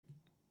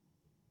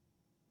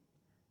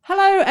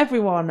Hello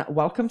everyone,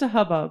 welcome to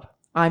Hubbub.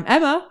 I'm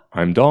Emma.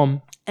 I'm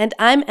Dom. And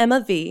I'm Emma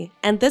V,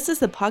 and this is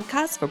the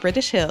podcast for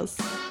British Hills.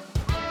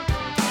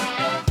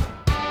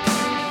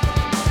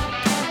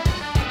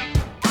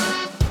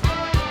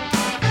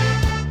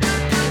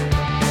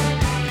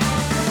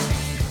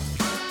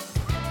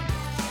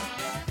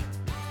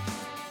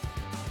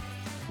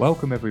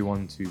 Welcome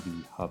everyone to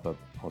the Hubbub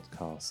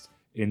podcast.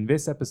 In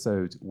this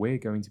episode, we're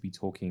going to be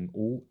talking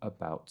all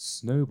about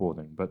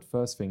snowboarding. But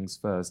first things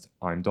first,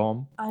 I'm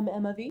Dom. I'm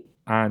Emma V.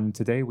 And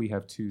today we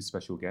have two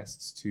special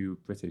guests, two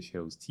British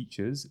Hills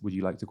teachers. Would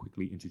you like to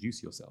quickly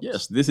introduce yourselves?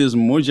 Yes, this is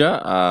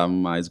Moja.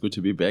 It's good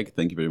to be back.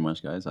 Thank you very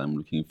much, guys. I'm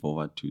looking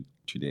forward to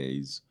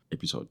today's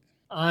episode.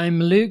 I'm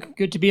Luke.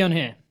 Good to be on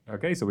here.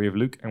 Okay, so we have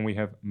Luke and we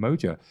have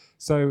Moja.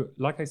 So,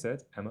 like I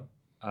said, Emma,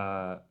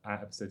 our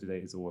episode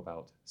today is all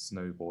about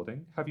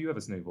snowboarding. Have you ever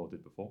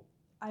snowboarded before?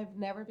 I've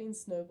never been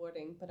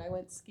snowboarding, but I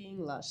went skiing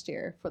last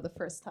year for the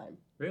first time.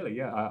 Really?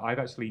 Yeah. I've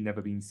actually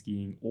never been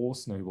skiing or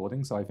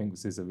snowboarding, so I think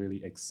this is a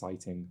really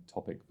exciting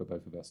topic for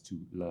both of us to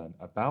learn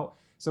about.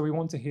 So we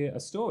want to hear a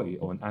story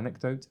or an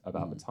anecdote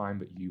about the time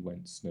that you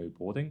went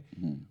snowboarding.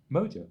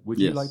 Moja, would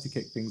you like to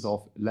kick things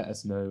off? Let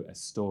us know a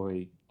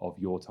story of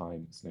your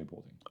time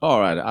snowboarding. All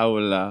right. I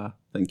will.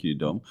 Thank you,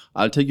 Dom.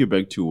 I'll take you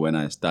back to when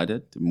I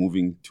started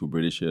moving to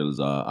British Hills.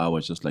 I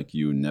was just like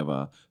you,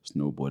 never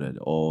snowboarded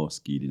or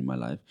skied in my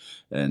life.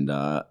 And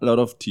a lot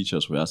of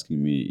teachers were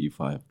asking me if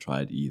I have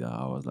tried either.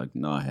 I was like,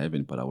 no, I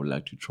haven't, but I would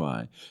like to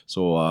try.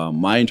 So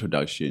my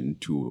introduction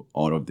to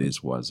all of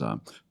this was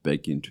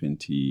back in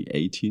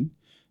 2018.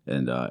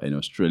 And an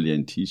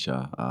Australian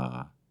teacher,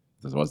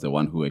 that was the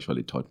one who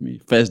actually taught me.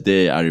 First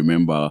day, I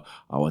remember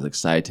I was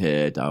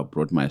excited. I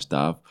brought my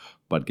stuff.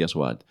 But guess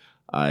what?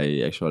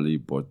 I actually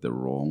bought the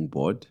wrong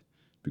board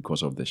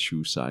because of the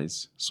shoe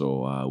size.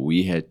 So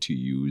we had to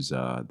use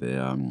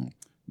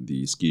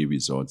the ski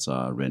resort's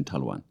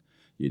rental one.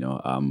 You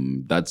know,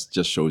 that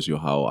just shows you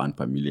how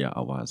unfamiliar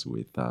I was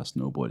with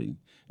snowboarding.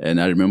 And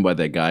I remember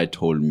the guy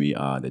told me,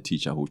 the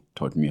teacher who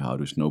taught me how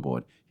to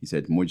snowboard, he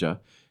said, Moja,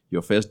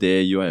 your first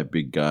day, you are a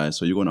big guy,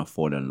 so you're going to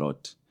fall a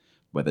lot.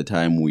 By the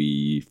time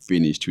we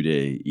finish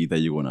today, either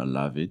you're going to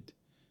love it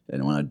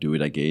and want to do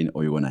it again,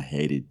 or you're going to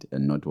hate it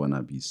and not want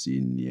to be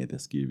seen near the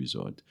ski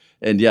resort.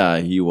 And yeah,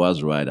 he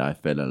was right. I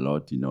fell a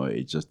lot. You know,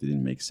 it just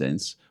didn't make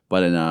sense.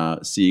 But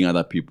then seeing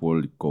other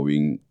people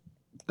going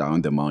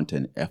down the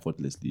mountain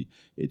effortlessly,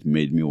 it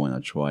made me want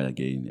to try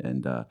again.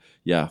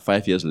 And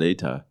 5 years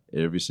later,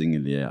 every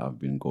single year, I've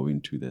been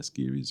going to the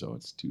ski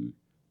resorts to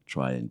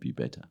try and be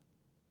better.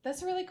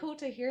 That's really cool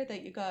to hear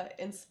that you got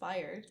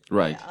inspired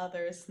by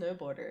other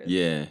snowboarders.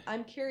 Yeah.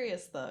 I'm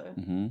curious though,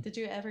 did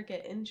you ever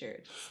get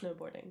injured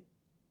snowboarding?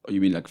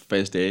 You mean like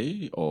first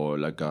day or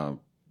like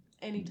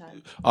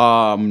anytime?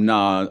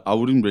 Nah, I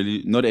wouldn't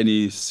really, not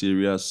any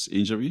serious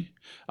injury.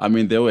 I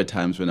mean, there were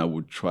times when I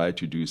would try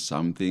to do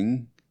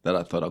something that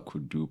I thought I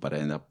could do, but I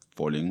ended up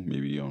falling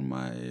maybe on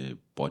my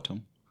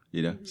bottom,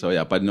 you know? So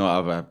yeah, but no,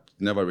 I've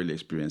never really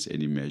experienced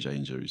any major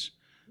injuries.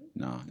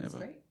 No, never.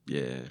 Great.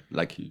 Yeah,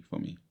 lucky for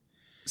me.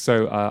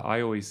 So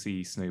I always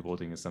see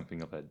snowboarding as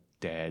something of a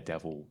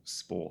daredevil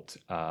sport.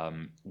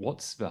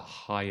 What's the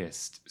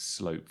highest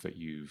slope that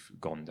you've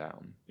gone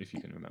down, if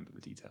you can remember the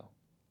detail?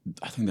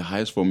 I think the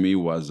highest for me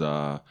was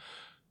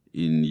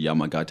in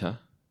Yamagata.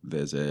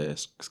 There's a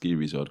ski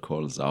resort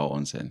called Zao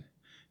Onsen.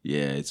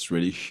 Yeah, it's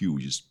really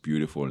huge. It's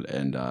beautiful.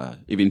 And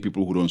even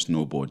people who don't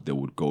snowboard, they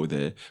would go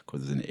there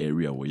because there's an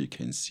area where you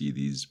can see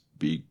these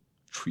big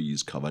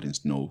trees covered in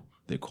snow.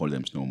 They call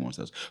them snow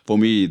monsters. For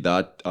me,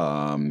 that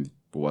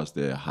was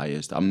the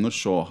highest. I'm not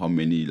sure how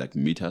many like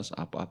meters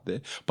up there,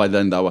 but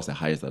then that was the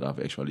highest that I've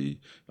actually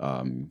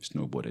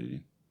snowboarded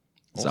in.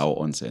 Awesome. Zao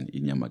Onsen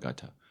in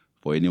Yamagata.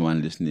 For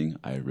anyone listening,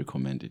 I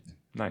recommend it.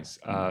 Nice.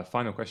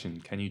 Final question.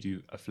 Can you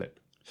do a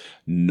flip?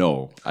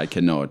 No, I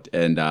cannot.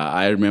 And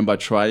I remember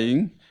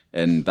trying,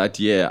 and that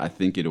year, I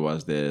think it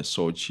was the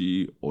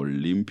Sochi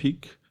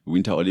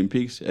Winter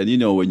Olympics. And you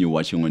know, when you're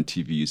watching on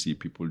TV, you see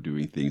people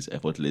doing things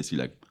effortlessly,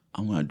 like,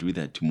 I'm going to do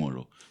that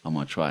tomorrow. I'm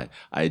going to try.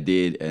 I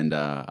did, and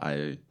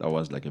that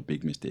was like a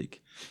big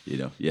mistake, you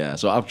know. Yeah,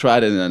 so I've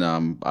tried, and then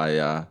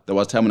there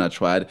was time when I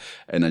tried,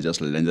 and I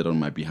just landed on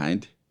my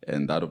behind,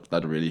 and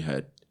that really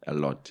hurt a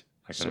lot.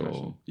 I can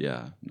imagine.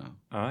 Yeah, no.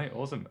 All right,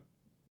 awesome.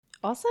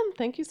 Awesome.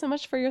 Thank you so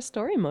much for your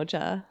story,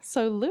 Moja.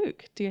 So,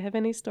 Luke, do you have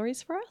any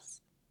stories for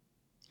us?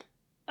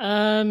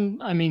 I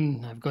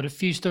mean, I've got a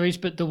few stories,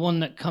 but the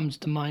one that comes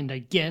to mind, I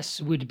guess,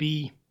 would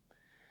be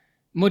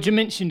Moja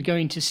mentioned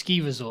going to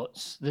ski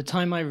resorts. The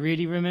time I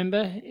really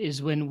remember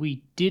is when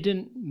we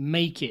didn't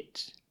make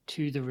it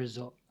to the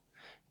resort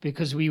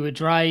because we were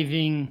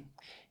driving,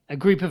 a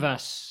group of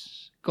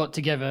us got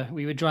together.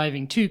 We were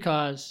driving 2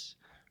 cars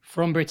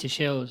from British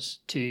Hills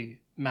to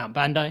Mount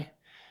Bandai,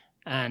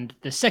 and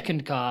the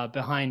second car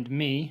behind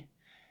me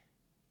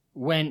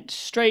went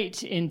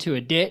straight into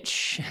a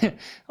ditch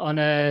on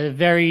a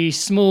very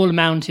small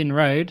mountain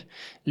road,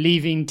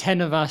 leaving 10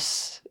 of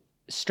us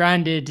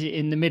stranded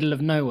in the middle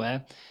of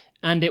nowhere.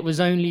 And it was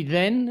only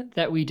then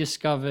that we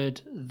discovered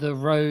the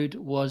road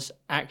was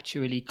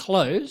actually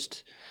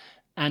closed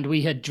and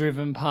we had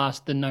driven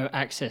past the no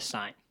access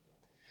sign.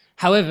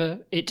 However,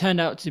 it turned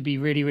out to be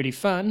really, really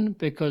fun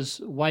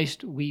because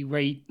whilst we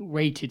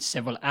waited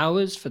several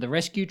hours for the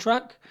rescue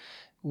truck,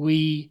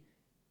 we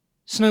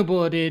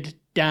snowboarded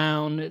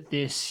down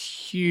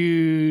this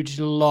huge,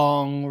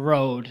 long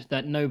road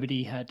that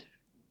nobody had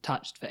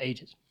touched for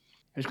ages.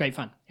 It was great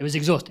fun. It was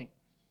exhausting.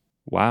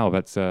 Wow,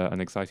 that's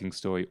an exciting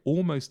story.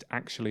 Almost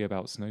actually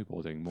about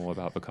snowboarding, more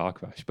about the car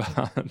crash.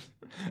 But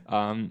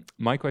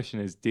my question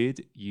is,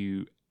 did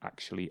you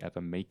actually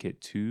ever make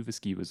it to the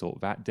ski resort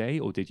that day,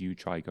 or did you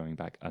try going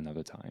back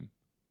another time?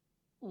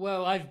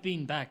 Well, I've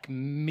been back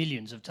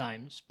millions of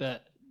times,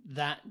 but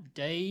that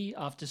day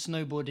after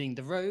snowboarding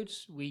the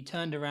roads, we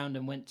turned around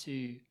and went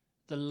to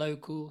the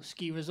local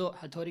ski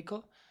resort,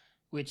 Hatoriko,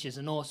 which is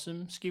an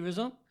awesome ski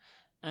resort.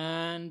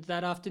 And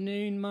that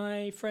afternoon,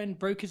 my friend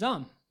broke his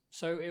arm.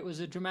 So it was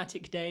a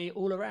dramatic day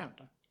all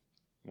around.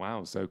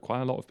 Wow, so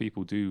quite a lot of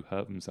people do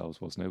hurt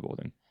themselves while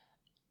snowboarding.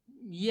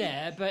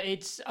 Yeah, but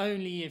it's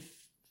only if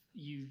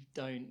you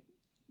don't.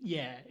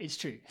 Yeah, it's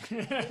true.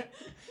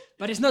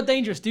 But it's not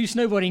dangerous. Do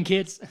snowboarding,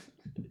 kids.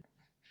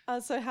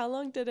 So how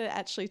long did it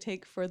actually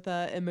take for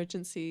the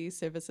emergency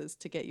services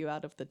to get you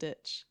out of the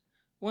ditch?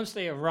 Once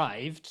they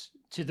arrived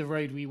to the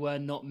road we were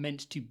not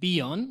meant to be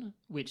on,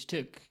 which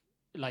took,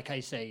 like I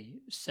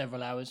say,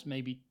 several hours,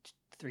 maybe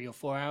 3 or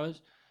 4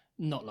 hours,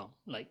 not long,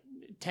 like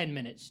 10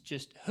 minutes,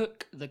 just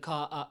hook the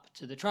car up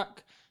to the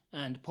truck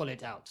and pull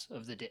it out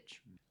of the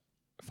ditch.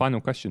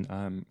 Final question,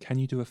 can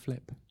you do a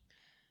flip?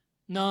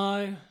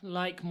 No,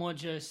 like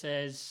Mojo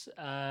says,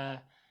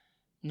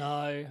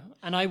 no.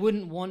 And I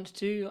wouldn't want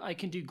to. I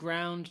can do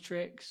ground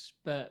tricks,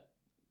 but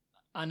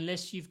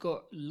unless you've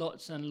got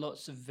lots and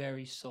lots of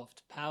very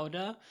soft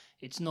powder,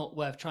 it's not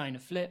worth trying to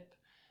flip.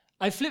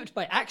 I flipped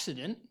by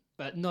accident,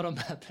 but not on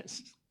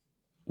purpose.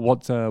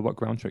 What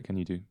ground trick can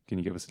you do? Can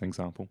you give us an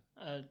example?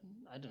 I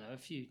don't know, a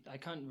few. I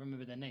can't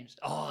remember their names.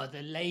 Oh,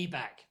 the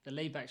layback. The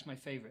layback's my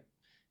favorite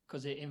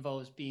because it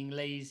involves being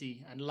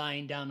lazy and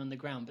lying down on the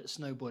ground but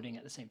snowboarding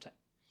at the same time.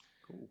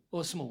 Cool.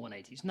 Or small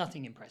 180s.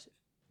 Nothing impressive.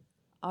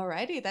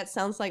 Alrighty, that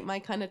sounds like my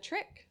kind of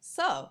trick.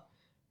 So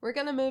we're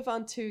going to move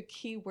on to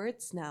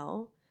keywords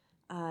now.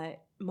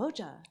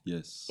 Moja,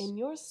 Yes. in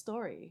your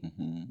story,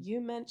 Mhm.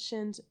 you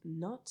mentioned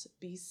not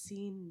be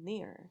seen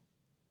near.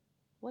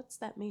 What's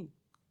that mean?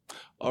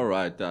 All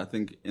right. I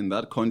think in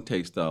that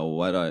context,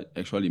 what I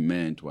actually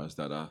meant was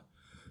that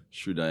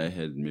should I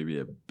had maybe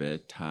a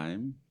bad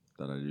time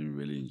that I didn't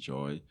really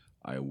enjoy,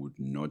 I would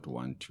not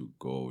want to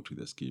go to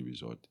the ski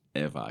resort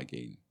ever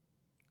again.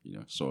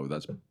 So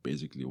that's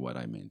basically what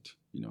I meant,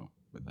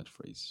 with that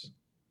phrase.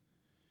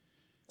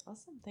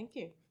 Awesome, thank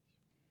you.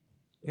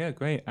 Yeah,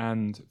 great.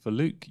 And for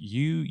Luke,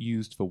 you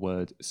used the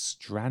word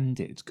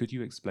stranded. Could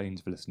you explain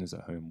to the listeners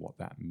at home what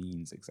that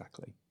means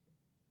exactly?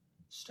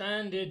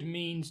 Stranded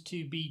means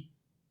to be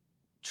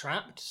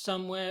trapped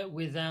somewhere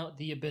without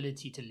the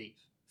ability to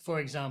leave. For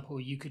example,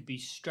 you could be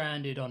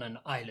stranded on an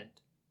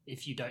island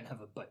if you don't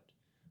have a boat,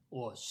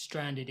 or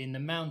stranded in the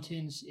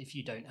mountains if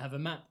you don't have a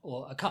map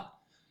or a car.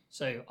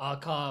 So our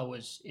car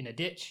was in a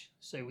ditch,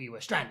 so we were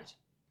stranded.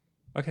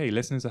 Okay,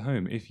 listeners at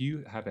home, if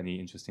you have any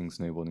interesting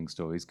snowboarding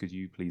stories, could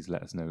you please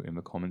let us know in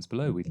the comments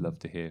below? We'd love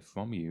to hear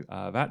from you.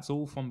 That's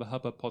all from the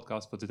Hubbub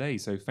podcast for today.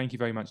 So thank you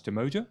very much to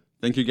Moja.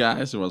 Thank you,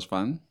 guys. It was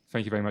fun.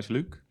 Thank you very much,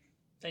 Luke.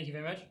 Thank you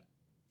very much.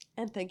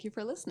 And thank you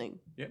for listening.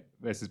 Yep.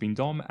 This has been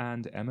Dom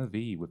and Emma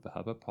V with the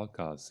Hubbub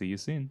podcast. See you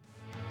soon.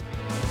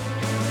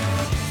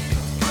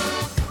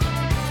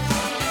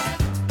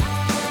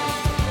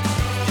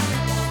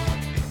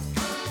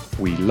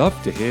 We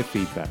love to hear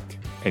feedback.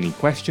 Any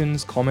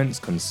questions, comments,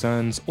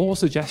 concerns, or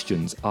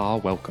suggestions are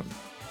welcome.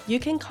 You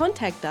can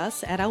contact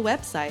us at our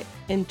website,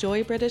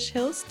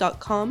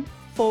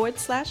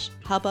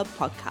 enjoybritishhills.com/Hubbub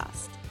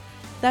podcast.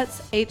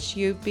 That's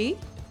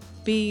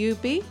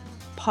HUBBUB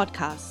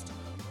podcast.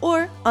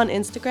 Or on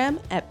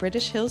Instagram at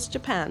British Hills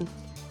Japan.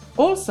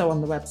 Also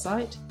on the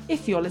website,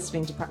 if you're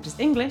listening to practice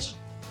English,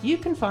 you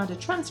can find a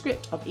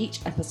transcript of each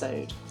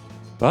episode.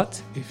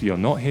 But if you're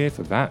not here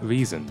for that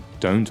reason,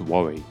 don't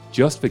worry.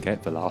 Just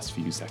forget the last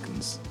few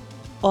seconds.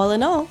 All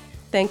in all,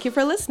 thank you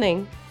for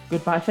listening.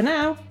 Goodbye for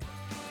now.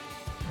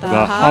 The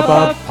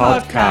Hubbub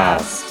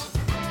Podcast.